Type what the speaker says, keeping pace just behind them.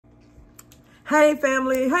Hey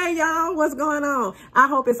family, hey y'all, what's going on? I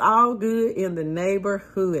hope it's all good in the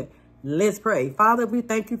neighborhood. Let's pray. Father, we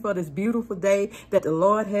thank you for this beautiful day that the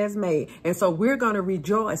Lord has made. And so we're going to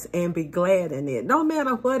rejoice and be glad in it. No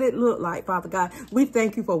matter what it looked like, Father God, we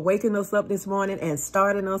thank you for waking us up this morning and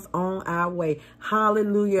starting us on our way.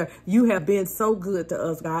 Hallelujah. You have been so good to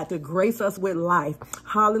us, God, to grace us with life.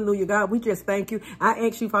 Hallelujah, God. We just thank you. I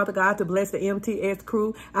ask you, Father God, to bless the MTS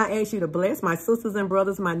crew. I ask you to bless my sisters and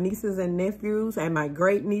brothers, my nieces and nephews, and my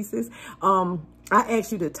great nieces. I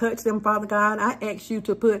ask you to touch them, Father God. I ask you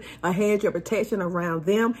to put a hedge of protection around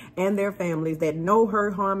them and their families, that no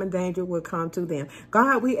hurt, harm, and danger will come to them.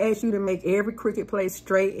 God, we ask you to make every crooked place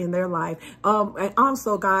straight in their life. And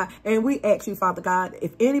also, God, and we ask you, Father God,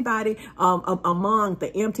 if anybody among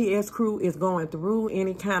the MTS crew is going through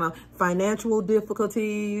any kind of financial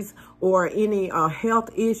difficulties or any health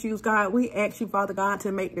issues, God, we ask you, Father God,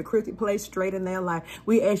 to make the crooked place straight in their life.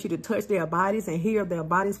 We ask you to touch their bodies and heal their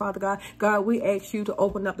bodies, Father God. God, we ask you to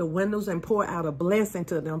open up the windows and pour out a blessing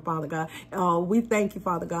to them, Father God. We thank you,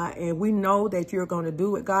 Father God, and we know that you're going to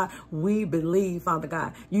do it, God. We believe, Father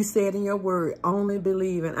God. You said in your word, only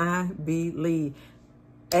believe, and I believe.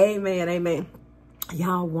 Amen, amen.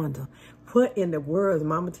 Y'all wonder, what in the world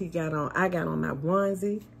Mama T got on? I got on my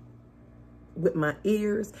onesie with my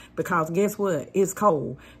ears, because guess what? It's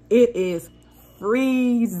cold. It is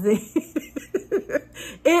freezing.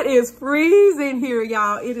 It is freezing here,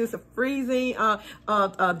 y'all. It is freezing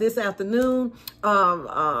this afternoon.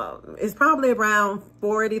 It's probably around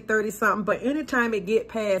 40, 30 something, but anytime it get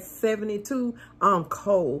past 72, I'm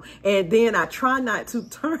cold. And then I try not to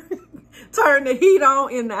turn the heat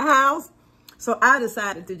on in the house. So I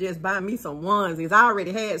decided to just buy me some onesies. I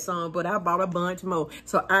already had some, but I bought a bunch more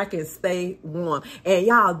so I can stay warm. And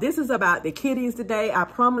y'all, this is about the kiddies today. I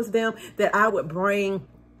promised them that I would bring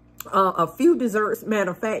a few desserts.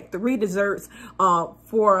 Matter of fact, 3 desserts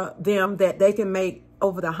for them that they can make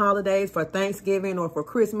over the holidays, for Thanksgiving or for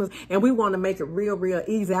Christmas. And we want to make it real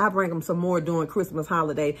easy. I bring them some more during Christmas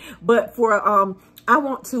holiday. But for I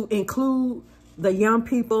want to include the young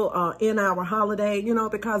people in our holiday, you know,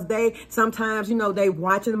 because they sometimes, you know, they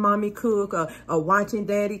watching mommy cook or watching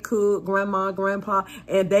daddy cook, grandma, grandpa,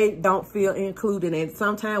 and they don't feel included. And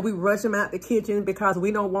sometimes we rush them out the kitchen because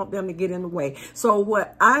we don't want them to get in the way. So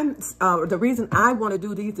what the reason I want to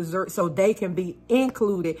do these desserts so they can be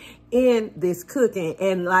included in this cooking,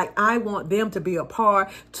 and like I want them to be a part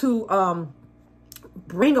to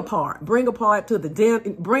bring to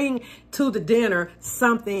the dinner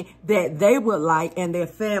something that they would like and their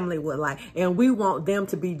family would like. And we want them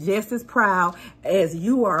to be just as proud as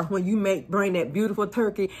you are when you bring that beautiful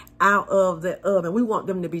turkey out of the oven. We want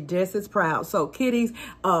them to be just as proud. So kiddies,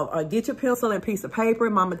 get your pencil and piece of paper.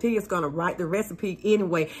 Mama T is going to write the recipe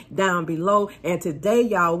anyway down below. And today,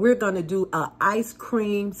 y'all, we're going to do an ice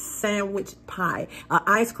cream sandwich pie.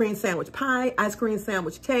 Ice cream sandwich pie, ice cream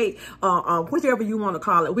sandwich cake, whichever you want to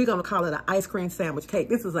call it. We're going to call it an ice cream sandwich cake.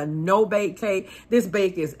 This is a no-bake cake. This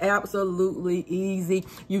bake is absolutely easy.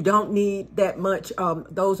 You don't need that much,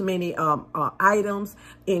 those many items,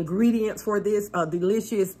 ingredients for this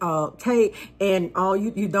delicious cake. And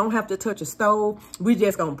you don't have to touch a stove. We're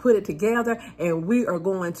just going to put it together, and we are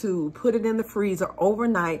going to put it in the freezer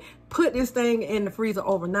overnight. Put this thing in the freezer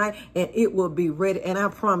overnight, and it will be ready. And I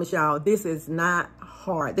promise y'all, this is not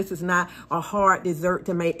hard. This is not a hard dessert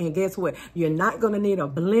to make. And guess what? You're not going to need a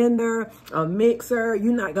blender, a mixer.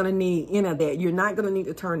 You're not going to need any of that. You're not going to need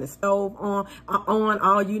to turn the stove on.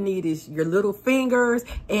 All you need is your little fingers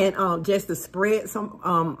and just to spread some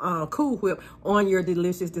Cool Whip on your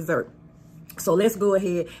delicious dessert. So let's go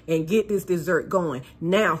ahead and get this dessert going.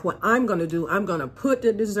 Now, what I'm going to do, I'm going to put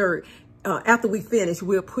the dessert after we finish,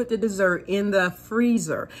 we'll put the dessert in the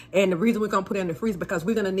freezer. And the reason we're going to put it in the freezer because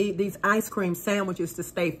we're going to need these ice cream sandwiches to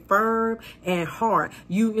stay firm and hard.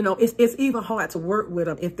 You know, it's even hard to work with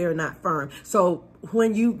them if they're not firm. So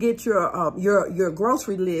when you get your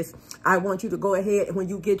grocery list, I want you to go ahead, when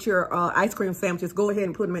you get your ice cream sandwiches, go ahead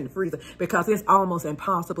and put them in the freezer, because it's almost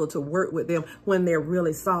impossible to work with them when they're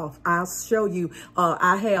really soft. I'll show you,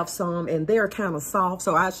 I have some and they're kind of soft,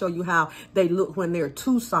 so I'll show you how they look when they're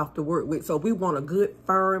too soft to work with. So we want a good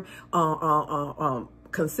firm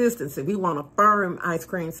consistency. We want a firm ice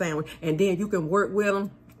cream sandwich, and then you can work with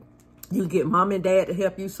them. You get mom and dad to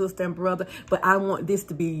help you, sister and brother. But I want this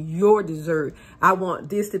to be your dessert. I want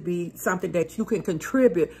this to be something that you can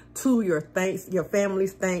contribute to your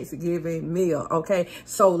family's Thanksgiving meal. Okay,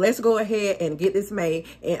 so let's go ahead and get this made.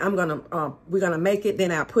 And we're gonna make it.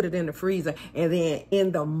 Then I'll put it in the freezer. And then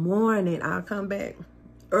in the morning, I'll come back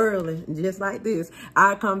early, just like this.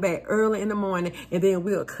 I'll come back early in the morning, and then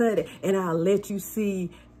we'll cut it, and I'll let you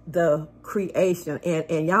see the creation.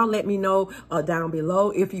 And y'all let me know down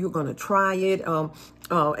below if you're going to try it.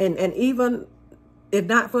 And even if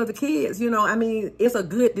not for the kids, you know, I mean, it's a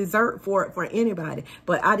good dessert for anybody.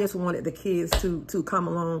 But I just wanted the kids to come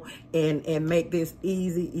along and make this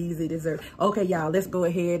easy dessert. Okay, y'all, let's go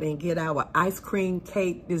ahead and get our ice cream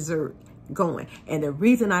cake dessert going. And the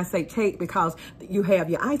reason I say cake, because you have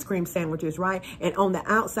your ice cream sandwiches, right? And on the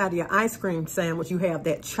outside of your ice cream sandwich, you have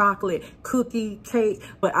that chocolate cookie cake,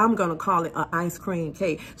 but I'm going to call it an ice cream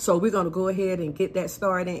cake. So we're going to go ahead and get that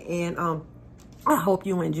started. And I hope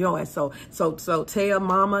you enjoy. So tell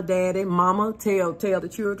mama, daddy, mama, tell the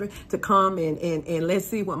children to come and let's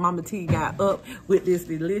see what Mama T got up with this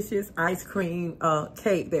delicious ice cream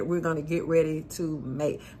cake that we're going to get ready to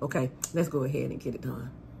make. Okay, let's go ahead and get it done.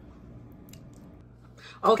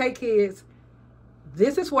 Okay, kids,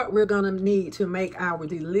 this is what we're going to need to make our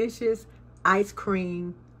delicious ice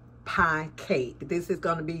cream pie cake. This is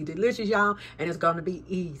going to be delicious, y'all, and it's going to be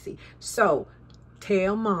easy. So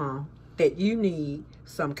tell mom that you need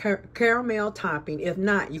some caramel topping. If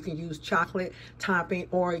not, you can use chocolate topping,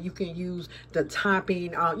 or you can use the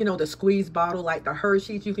topping, you know, the squeeze bottle like the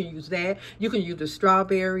Hershey's. You can use that. You can use the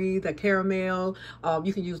strawberry, the caramel.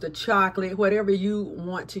 You can use the chocolate. Whatever you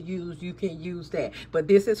want to use, you can use that. But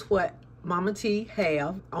this is what Mama T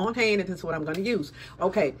have on hand, and this is what I'm going to use.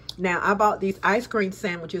 Okay, now I bought these ice cream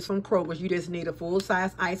sandwiches from Kroger's. You just need a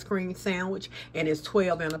full-size ice cream sandwich, and it's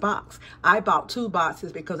 12 in a box. I bought 2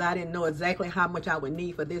 boxes because I didn't know exactly how much I would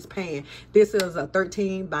need for this pan. This is a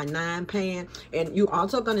 13 by 9 pan, and you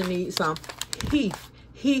also going to need some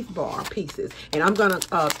Heath bar pieces. And I'm going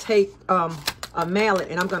to take a mallet,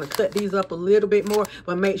 and I'm going to cut these up a little bit more,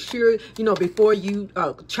 but make sure, you know, before you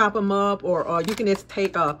chop them up, or you can just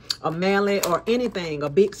take a mallet or anything, a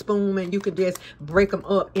big spoon, and you can just break them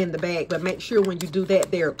up in the bag. But make sure when you do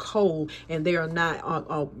that, they're cold and they're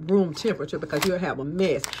not room temperature, because you'll have a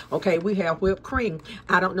mess. Okay, we have whipped cream.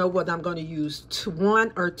 I don't know whether I'm going to use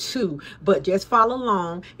 1 or 2, but just follow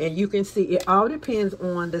along and you can see. It all depends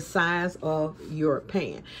on the size of your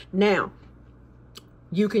pan. Now,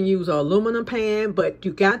 you can use an aluminum pan, but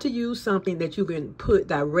you got to use something that you can put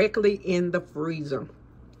directly in the freezer.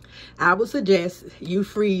 I would suggest you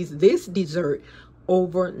freeze this dessert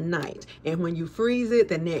overnight. And when you freeze it,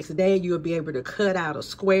 the next day you'll be able to cut out a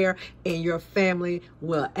square, and your family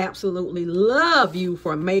will absolutely love you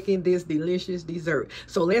for making this delicious dessert.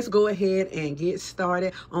 So let's go ahead and get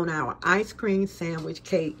started on our ice cream sandwich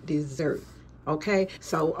cake dessert. Okay,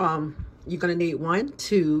 so you're going to need 1,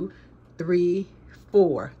 2, 3,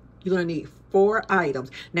 4. You're going to need 4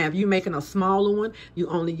 items. Now, if you're making a smaller one, you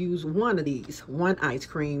only use 1 of these, 1 ice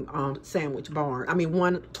cream sandwich bar. I mean,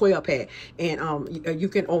 1 12-pack. And you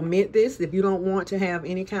can omit this if you don't want to have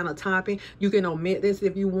any kind of topping. You can omit this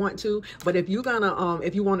if you want to. But if you're gonna,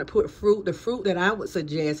 if you want to put fruit, the fruit that I would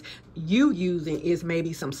suggest you using is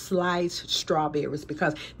maybe some sliced strawberries,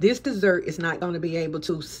 because this dessert is not going to be able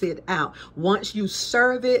to sit out. Once you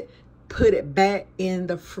serve it, put it back in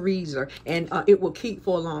the freezer, and it will keep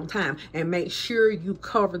for a long time. And make sure you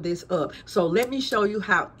cover this up. So let me show you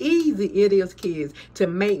how easy it is, kids, to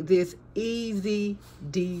make this easy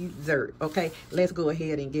dessert. Okay, let's go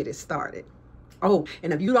ahead and get it started. Oh,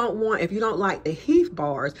 and if you don't like the Heath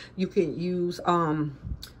bars, you can use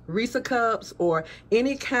Reese cups or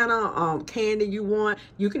any kind of candy you want.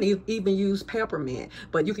 You can even use peppermint,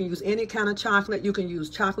 but you can use any kind of chocolate. You can use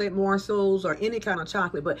chocolate morsels or any kind of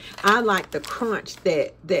chocolate, but I like the crunch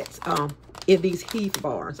that's in these Heath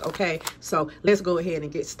bars. Okay, so let's go ahead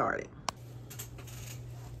and get started.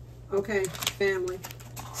 Okay, family,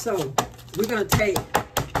 so we're gonna take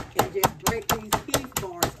and just break these Heath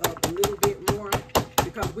bars up a little bit more,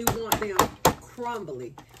 because we want them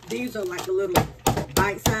crumbly. These are like a little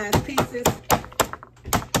bite-sized pieces.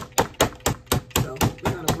 So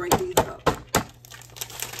we're going to break these up.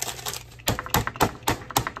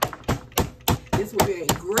 This will be a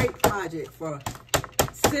great project for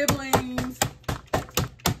siblings.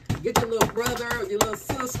 Get your little brother or your little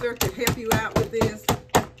sister to help you out with this.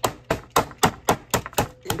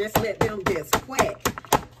 And just let them just whack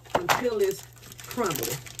until it's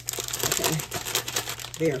crumbly. Okay,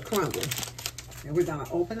 they're crumbly. And we're going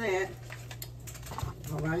to open that.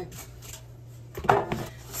 All right.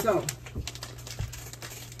 So,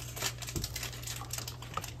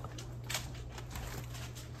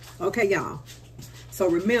 okay, y'all. So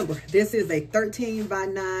remember, this is a 13 by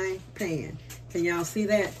 9 pan. Can y'all see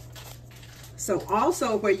that? So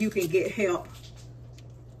also where you can get help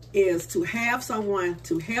is to have someone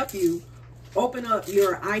to help you open up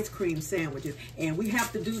your ice cream sandwiches. And we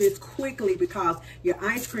have to do this quickly because your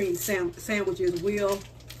ice cream sandwiches will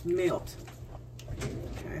melt.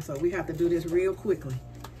 Okay. Okay, so we have to do this real quickly.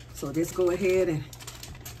 So just go ahead and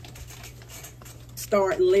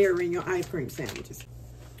start layering your ice cream sandwiches.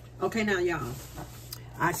 Okay, now y'all,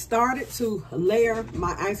 I started to layer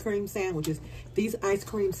my ice cream sandwiches. These ice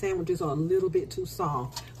cream sandwiches are a little bit too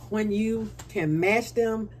soft. When you can mash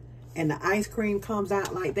them and the ice cream comes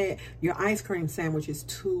out like that, your ice cream sandwich is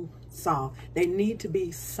too soft. They need to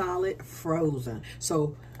be solid frozen.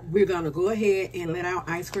 So we're gonna go ahead and let our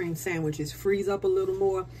ice cream sandwiches freeze up a little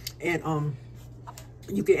more, and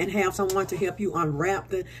you can have someone to help you unwrap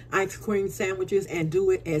the ice cream sandwiches and do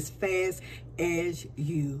it as fast as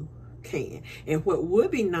you can. And what would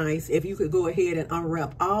be nice if you could go ahead and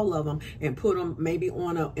unwrap all of them and put them maybe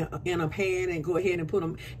on in a pan and go ahead and put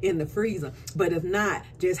them in the freezer. But if not,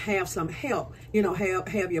 just have some help. You know,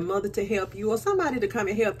 have your mother to help you or somebody to come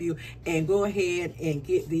and help you, and go ahead and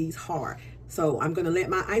get these hard. So I'm gonna let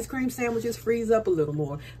my ice cream sandwiches freeze up a little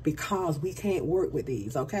more because we can't work with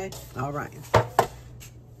these. Okay, all right.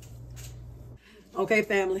 Okay,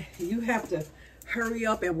 family, you have to hurry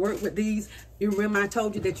up and work with these. You remember I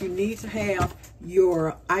told you that you need to have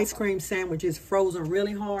your ice cream sandwiches frozen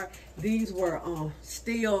really hard. These were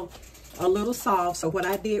still a little soft, so what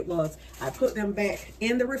I did was I put them back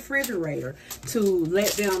in the refrigerator to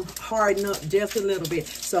let them harden up just a little bit.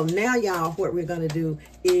 So now, y'all, what we're gonna do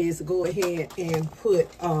is go ahead and put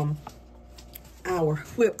our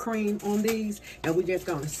whipped cream on these, and we're just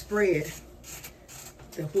gonna spread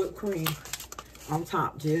the whipped cream on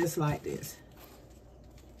top just like this.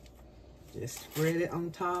 Just spread it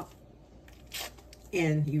on top.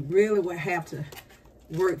 And you really will have to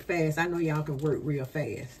work fast. I know y'all can work real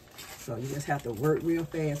fast. So you just have to work real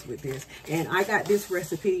fast with this. And I got this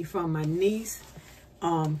recipe from my niece,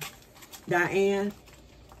 Diane.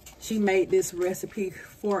 She made this recipe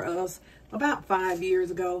for us about 5 years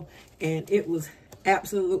ago, and it was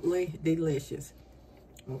absolutely delicious.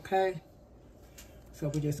 Okay. So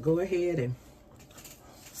we just go ahead and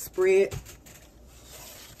spread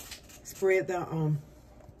the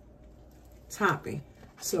topping.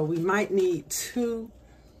 So we might need 2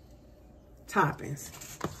 toppings.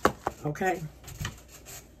 Okay.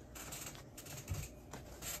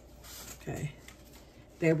 Okay.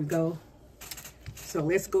 There we go. So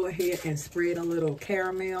let's go ahead and spread a little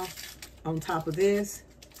caramel on top of this.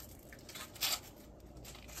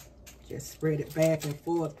 Just spread it back and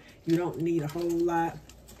forth. You don't need a whole lot.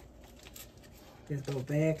 Just go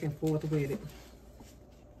back and forth with it.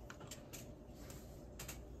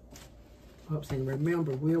 Oops, and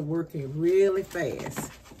remember, we're working really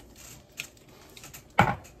fast.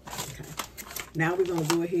 Okay. Now we're gonna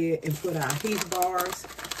go ahead and put our Heath bars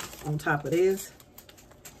on top of this.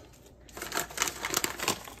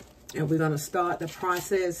 And we're gonna start the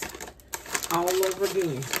process all over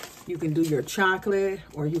again. You can do your chocolate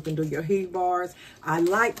or you can do your Heath bars. I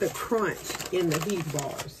like the crunch in the Heath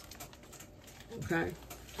bars. Okay.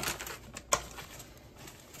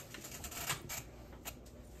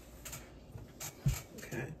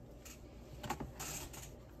 Okay.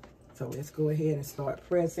 So let's go ahead and start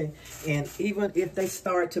pressing. And even if they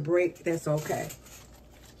start to break, that's okay,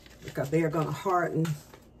 because they're gonna harden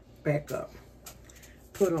back up.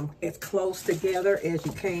 Put them as close together as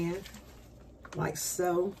you can, like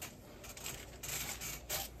so.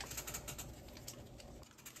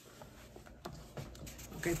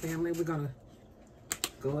 Okay, family, we're gonna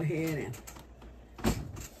go ahead and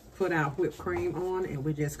put our whipped cream on, and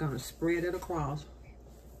we're just gonna spread it across,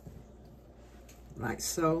 like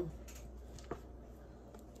so.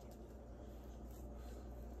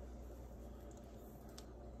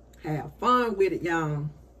 Have fun with it, y'all.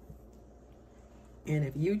 And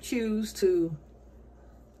if you choose to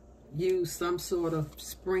use some sort of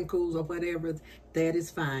sprinkles or whatever, that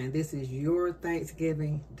is fine. This is your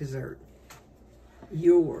Thanksgiving dessert.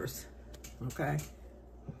 Yours. Okay?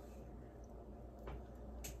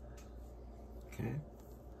 Okay.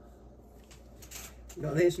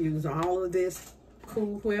 Now let's use all of this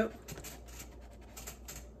Cool Whip.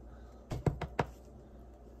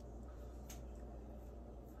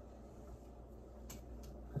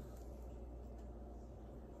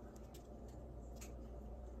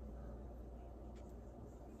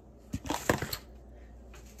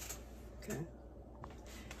 Okay.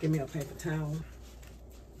 Give me a paper towel.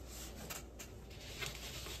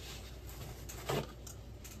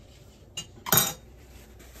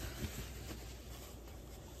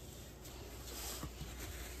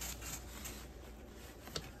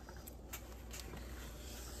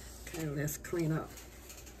 Okay, let's clean up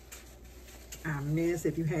our mess.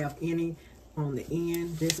 If you have any on the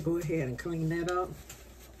end, just go ahead and clean that up.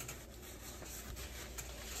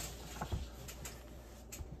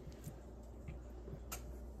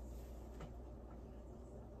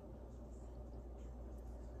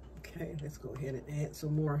 Okay, let's go ahead and add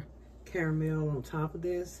some more caramel on top of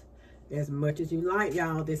this. As much as you like,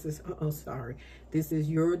 y'all. This is, sorry. This is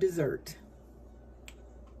your dessert.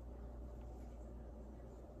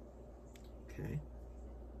 Okay.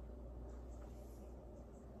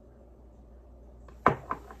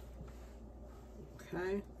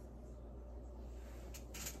 Okay.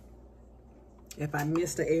 If I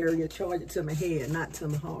miss the area, charge it to my head, not to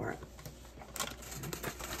my heart.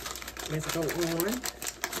 Okay. Let's go on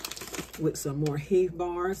with some more Heath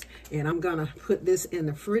bars. And I'm gonna put this in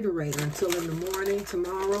the refrigerator until in the morning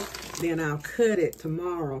tomorrow. Then I'll cut it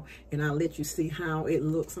tomorrow and I'll let you see how it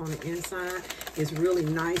looks on the inside. It's really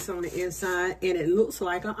nice on the inside and it looks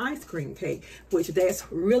like an ice cream cake, which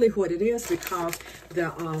that's really what it is, because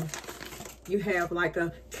the you have like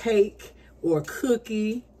a cake or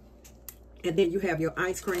cookie, and then you have your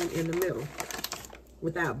ice cream in the middle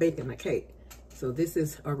without baking the cake. So this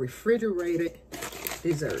is a refrigerated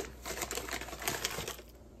dessert.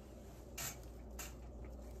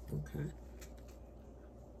 Okay.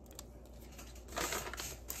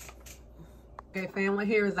 Okay, family,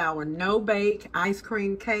 here is our no-bake ice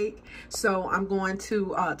cream cake. So I'm going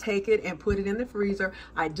to take it and put it in the freezer.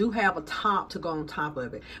 I do have a top to go on top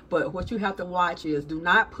of it. But what you have to watch is do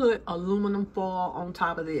not put aluminum foil on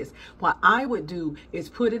top of this. What I would do is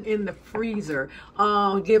put it in the freezer.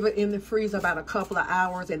 Give it in the freezer about a couple of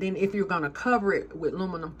hours. And then if you're going to cover it with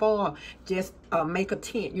aluminum foil, just make a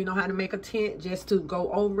tent. You know how to make a tent, just to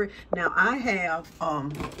go over it. Now, I have,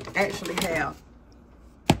 actually have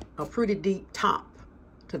a pretty deep top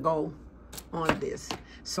to go on this.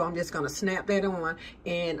 So I'm just going to snap that on,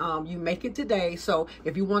 and you make it today. So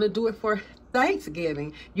if you want to do it for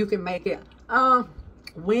Thanksgiving, you can make it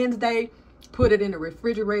Wednesday, put it in the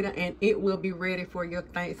refrigerator, and it will be ready for your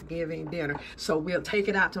Thanksgiving dinner. So we'll take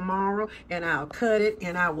it out tomorrow and I'll cut it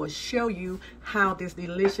and I will show you how this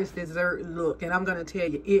delicious dessert look. And I'm going to tell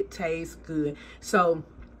you, it tastes good. So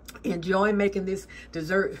enjoy making this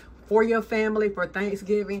dessert for your family for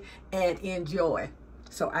Thanksgiving, and enjoy.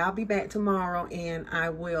 So I'll be back tomorrow and I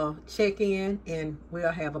will check in and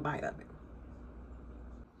we'll have a bite of it.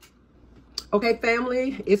 Okay,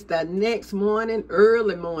 family, it's the next morning,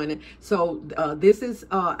 early morning. So this is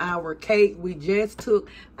our cake we just took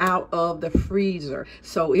out of the freezer.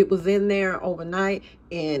 So it was in there overnight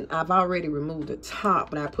and I've already removed the top,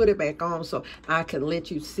 but I put it back on so I can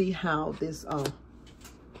let you see how this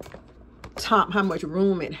top, how much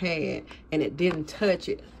room it had, and it didn't touch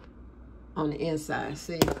it on the inside.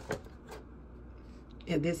 See,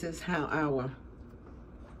 and this is how our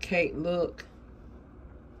cake look.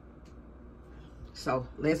 So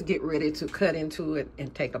let's get ready to cut into it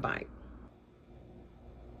and take a bite.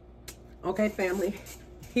 Okay, family,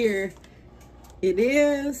 here it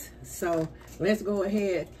is. So let's go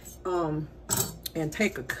ahead and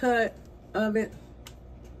take a cut of it.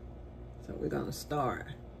 So we're gonna start.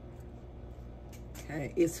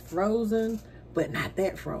 Okay, it's frozen, but not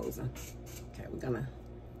that frozen. Okay,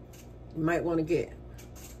 you might want to get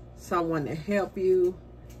someone to help you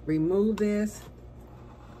remove this.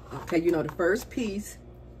 Okay, you know, the first piece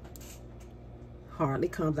hardly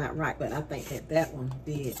comes out right, but I think that one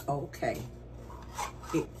did okay.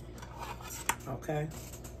 Okay.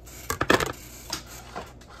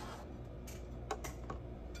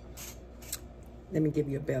 Let me give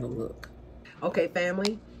you a better look. Okay,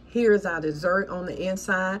 family. Here's our dessert on the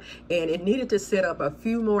inside, and it needed to sit up a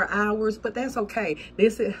few more hours, but that's okay.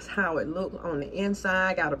 This is how it looked on the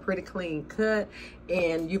inside. Got a pretty clean cut,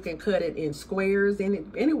 and you can cut it in squares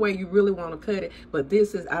any way you really want to cut it. But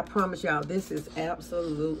this is, I promise y'all, this is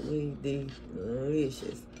absolutely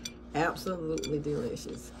delicious. Absolutely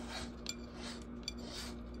delicious.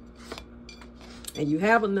 And you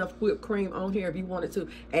have enough whipped cream on here. If you wanted to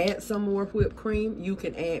add some more whipped cream, you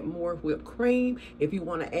can add more whipped cream. If you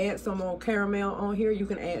want to add some more caramel on here, you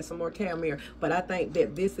can add some more caramel. But I think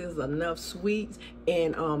that this is enough sweets.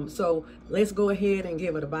 And so let's go ahead and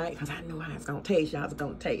give it a bite, because I know how it's going to taste. Y'all, it's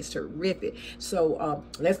going to taste terrific. So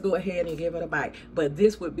let's go ahead and give it a bite. But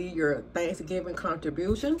this would be your Thanksgiving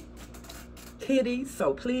contribution, kiddies.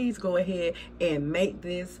 So please go ahead and make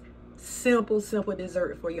this simple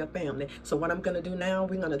dessert for your family. So what I'm going to do now,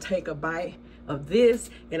 we're going to take a bite of this,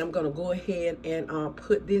 and I'm going to go ahead and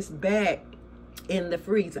put this back in the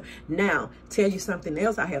freezer. Now, tell you something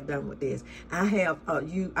else I have done with this. I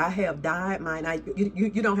have dyed mine.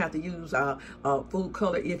 You don't have to use food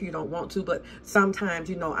color if you don't want to, but sometimes,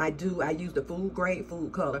 you know, I use the food grade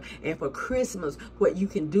food color. And for Christmas, what you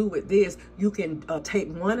can do with this, you can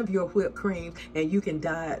take one of your whipped creams and you can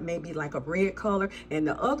dye it maybe like a red color, and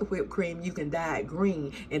the other whipped cream you can dye it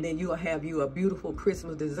green, and then you'll have you a beautiful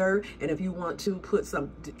Christmas dessert. And if you want to put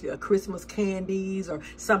some Christmas candies or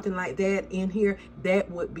something like that in here, that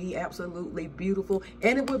would be absolutely beautiful,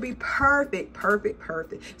 and it would be perfect.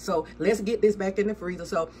 So let's get this back in the freezer.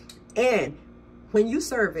 So, and when you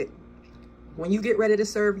serve it, when you get ready to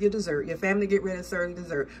serve your dessert, your family get ready to serve the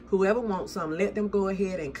dessert, whoever wants some, let them go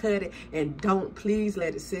ahead and cut it, and please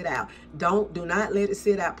let it sit out. Do not let it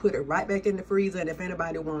sit out. Put it right back in the freezer, and if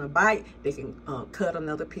anybody want to bite, they can cut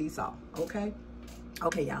another piece off. Okay,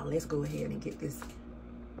 y'all, let's go ahead and get this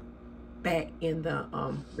back in the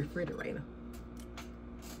refrigerator.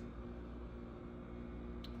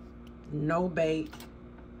 No bake,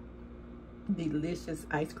 delicious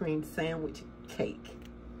ice cream sandwich cake.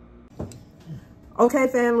 Okay,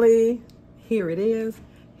 family, here it is.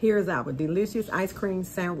 Here's our delicious ice cream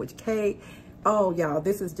sandwich cake. Oh, y'all,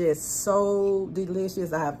 this is just so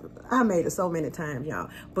delicious. I made it so many times, y'all,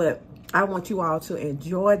 but I want you all to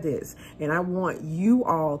enjoy this, and I want you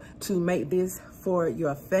all to make this for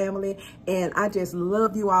your family. And I just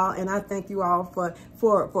love you all, and I thank you all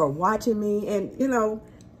for watching me. And you know,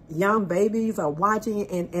 young babies are watching,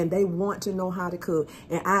 and they want to know how to cook,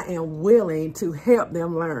 and I am willing to help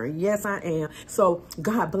them learn. Yes, I am. So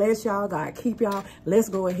God bless y'all. God keep y'all. Let's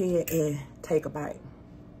go ahead and take a bite.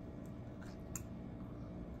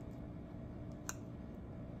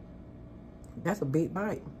 That's a big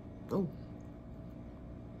bite. Oh.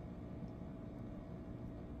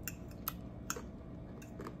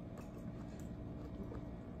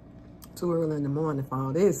 Too early in the morning for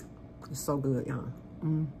all this. It's so good, y'all.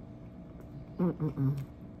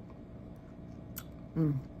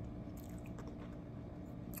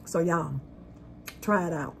 So y'all, try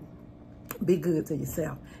it out. Be good to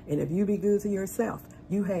yourself. And if you be good to yourself,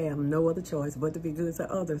 you have no other choice but to be good to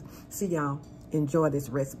others. See y'all, enjoy this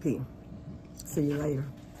recipe. See you later.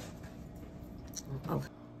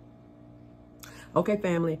 Okay,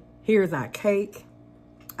 family, here's our cake,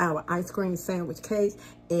 our ice cream sandwich cake,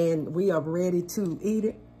 and we are ready to eat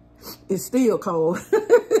it. It's still cold.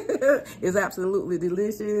 It's absolutely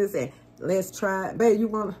delicious, and let's try it. Babe, you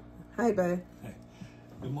want to? Hey, babe. Hey.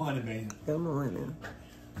 Good morning, babe. Good morning.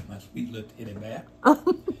 My sweet little teddy bear.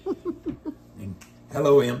 And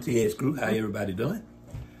hello, MTS crew. How everybody doing?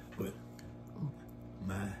 But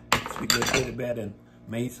my sweet little teddy bear done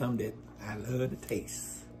made something that I love to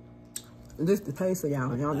taste. This the taste of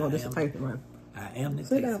y'all. Y'all know this is the taste, right? I am the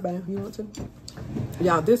Sit down, babe. You want to?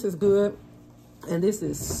 Y'all, this is good. And this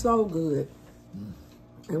is so good.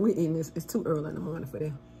 And we eating this. It's too early in the morning for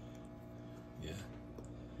them. Yeah.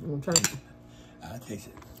 You want to try it? I'll taste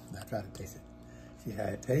it. I'll try to taste it. See how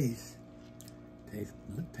it tastes.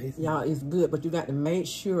 Taste. Y'all, it's good, but you got to make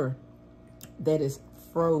sure that it's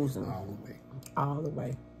frozen. All the way. All the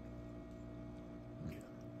way.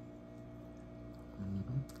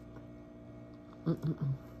 Yeah.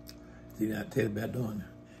 See, now teddy bear doing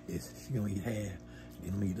is she gonna eat half,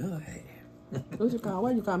 then me the other half. What you call?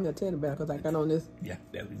 Why you call me a teddy bear? Because I got on this. Yeah,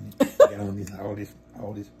 that was got on this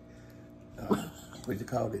all this. What you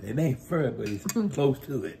call it? It ain't fur, but it's close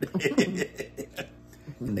to it.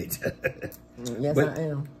 Yes, but I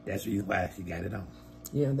am. That's the reason why she got it on.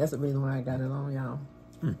 Yeah, that's the reason why I got it on, y'all.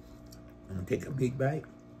 I'm gonna take a big bite.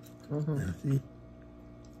 Now, see?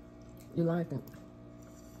 You like it?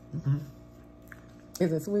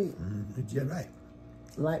 Is it sweet? It's just right.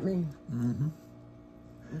 Like me?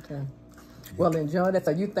 Okay. Well, enjoy that.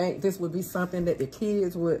 So you think this would be something that the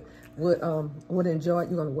kids would enjoy?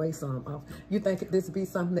 You're gonna weigh some off. You think this would be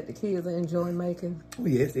something that the kids would enjoy making? Oh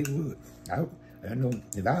yes, they would. I know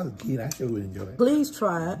if I was a kid, I sure would enjoy it. Please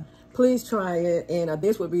try it. Please try it. And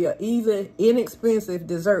this would be an easy, inexpensive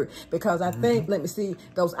dessert, because I think, let me see,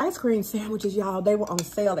 those ice cream sandwiches, y'all, they were on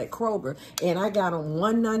sale at Kroger, and I got them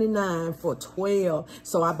 $1.99 for 12.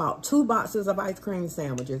 So I bought 2 boxes of ice cream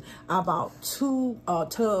sandwiches. I bought 2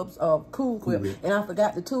 tubs of Cool Whip, and I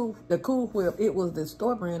forgot the Cool Whip. It was the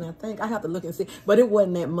store brand, I think. I have to look and see, but it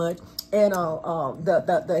wasn't that much. And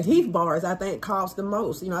the Heath bars, I think, cost the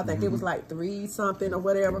most. You know, I think it was like $3 something or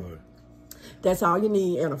whatever. That's all you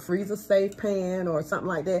need in a freezer-safe pan or something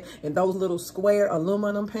like that. And those little square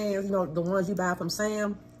aluminum pans, you know, the ones you buy from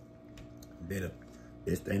Sam. Better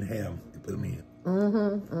best thing to have to put them in.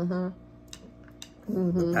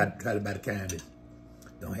 Try to buy the kind that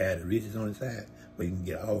don't have the ridges on the side, but you can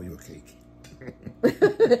get all your cake.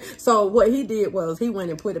 So what he did was he went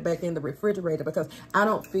and put it back in the refrigerator because I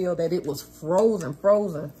don't feel that it was frozen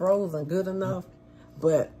good enough.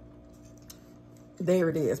 But there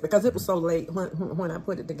it is, because it was so late when I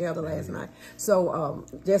put it together last night. So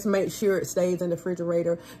just make sure it stays in the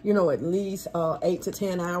refrigerator, you know, at least 8 to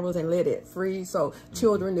 10 hours and let it freeze. So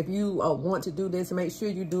children, if you want to do this, make sure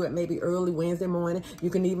you do it maybe early Wednesday morning.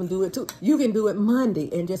 You can even do it too. You can do it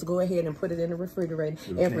Monday and just go ahead and put it in the refrigerator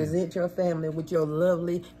and present your family with your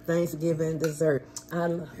lovely Thanksgiving dessert. I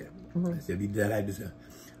love it. I said, be that I just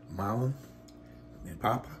Mama and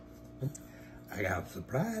Papa, I got a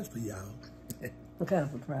surprise for y'all. What kind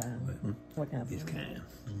of surprise? What kind of surprise?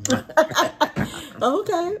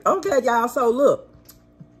 Okay, y'all. So look,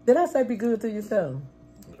 did I say be good to yourself?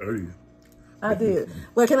 Earlier. I did.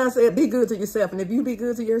 Well, can I say be good to yourself? And if you be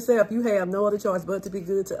good to yourself, you have no other choice but to be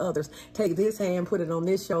good to others. Take this hand, put it on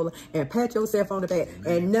this shoulder, and pat yourself on the back.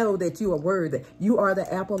 Amen. And know that you are worthy. You are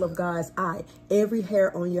the apple of God's eye. Every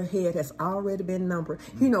hair on your head has already been numbered.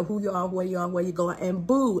 You know who you are, where you're going. And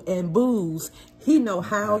boo and booze, he know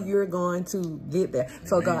how you're going to get there.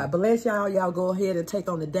 So Amen. God bless y'all. Y'all go ahead and take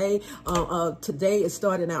on the day. Today is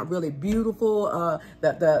starting out really beautiful.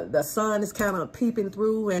 The sun is kind of peeping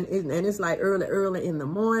through, and it's like early in the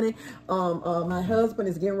morning. My husband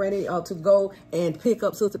is getting ready to go and pick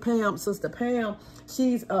up Sister Pam. Sister Pam,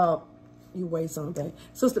 she's you wait something.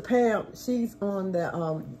 Sister Pam, she's on the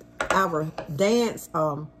our dance.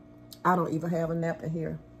 I don't even have a napkin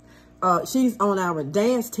here. She's on our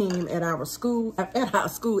dance team at our school,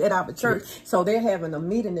 at our church. So they're having a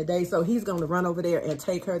meeting today. So he's going to run over there and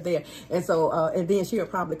take her there. And so, and then she'll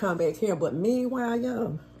probably come back here. But meanwhile,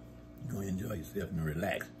 y'all, you're going to enjoy yourself and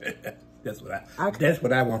relax. That's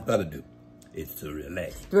what I want her to do. It's to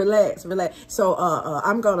relax. Relax. So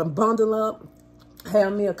I'm gonna bundle up,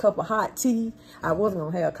 have me a cup of hot tea. I wasn't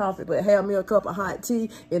gonna have coffee, but have me a cup of hot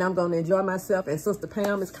tea, and I'm gonna enjoy myself. And Sister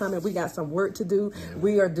Pam is coming. We got some work to do. Yeah.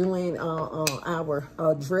 We are doing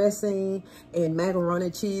our dressing and macaroni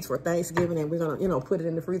and cheese for Thanksgiving, and we're gonna, you know, put it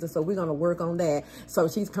in the freezer. So we're gonna work on that. So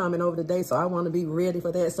she's coming over today, so I want to be ready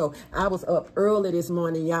for that. So I was up early this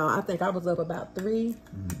morning, y'all. I think I was up about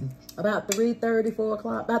 3:30, 4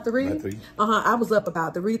 o'clock, about 3. About 3. I was up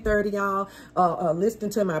about 3:30, y'all,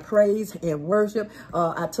 listening to my praise and worship.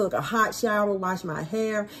 I took a hot shower, washed my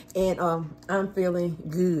hair, and I'm feeling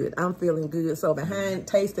good. So behind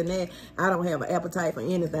tasting that, I don't have an appetite for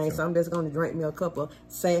anything. So I'm just going to drink me a cup of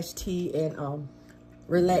sash tea and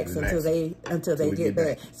relax until they get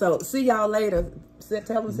back. So see y'all later.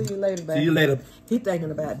 Tell them see you later, baby. See you later. He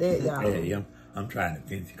thinking about that, y'all. Yeah, I'm trying to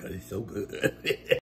finish it because it's so good.